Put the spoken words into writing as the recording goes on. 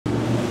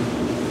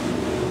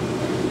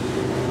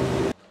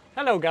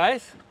Hello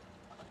guys!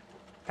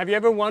 Have you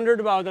ever wondered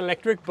about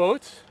electric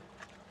boats?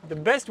 The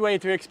best way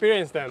to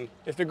experience them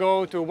is to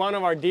go to one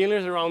of our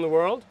dealers around the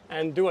world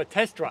and do a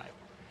test drive.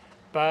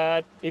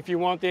 But if you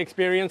want the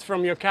experience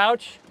from your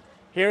couch,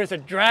 here is a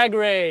drag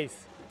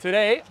race!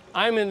 Today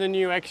I'm in the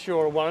new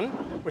X-Shore 1,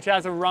 which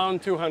has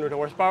around 200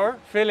 horsepower.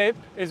 Philip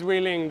is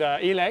wheeling the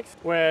Eelex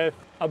with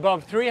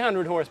above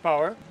 300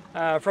 horsepower.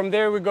 From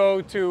there we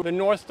go to the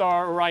North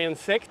Star Orion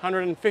 6,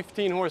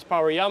 115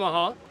 horsepower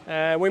Yamaha.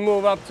 We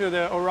move up to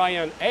the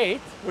Orion 8,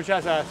 which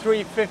has a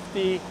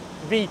 350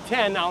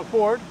 V10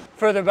 outboard.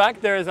 Further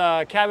back there is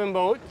a cabin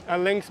boat, a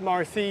Lynx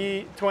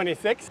Marcy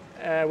 26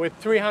 with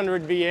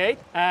 300 V8.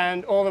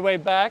 And all the way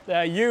back,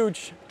 the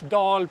huge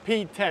Dahl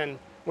P10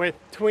 with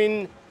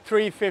twin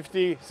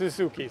 350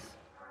 Suzukis.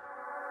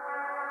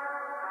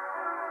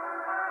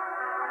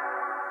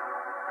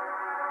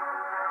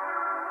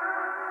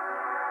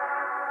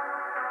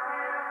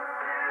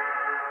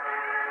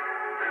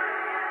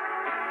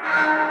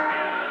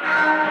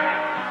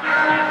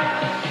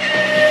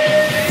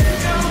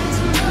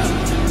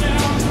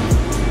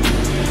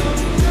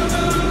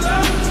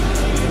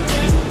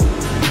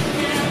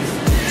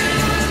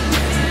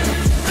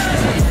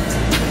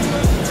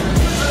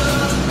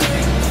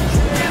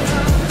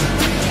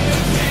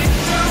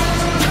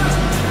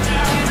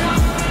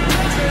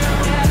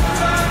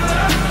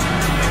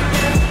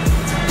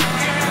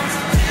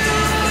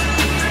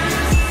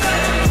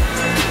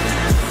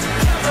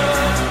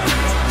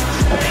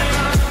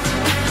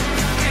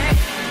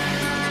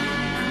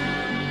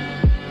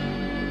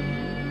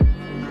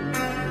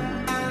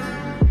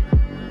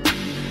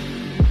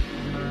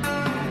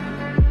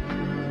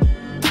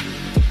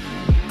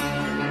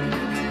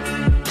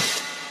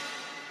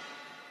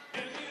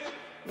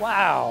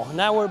 Wow,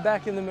 now we're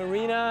back in the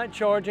marina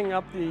charging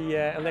up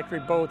the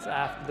electric boats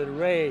after the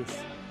race.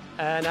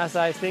 And as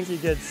I think you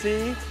could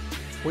see,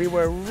 we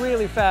were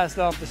really fast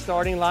off the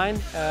starting line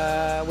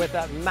with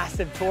that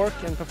massive torque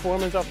and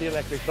performance of the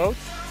electric boats.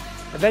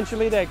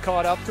 Eventually they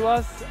caught up to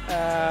us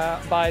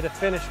by the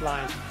finish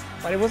line.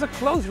 But it was a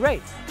close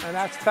race and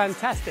that's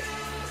fantastic.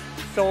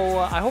 So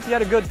I hope you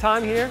had a good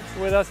time here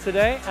with us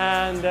today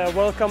and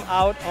welcome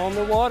out on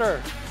the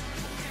water.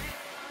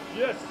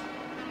 Yes!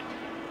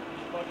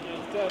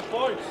 Fucking 10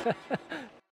 points!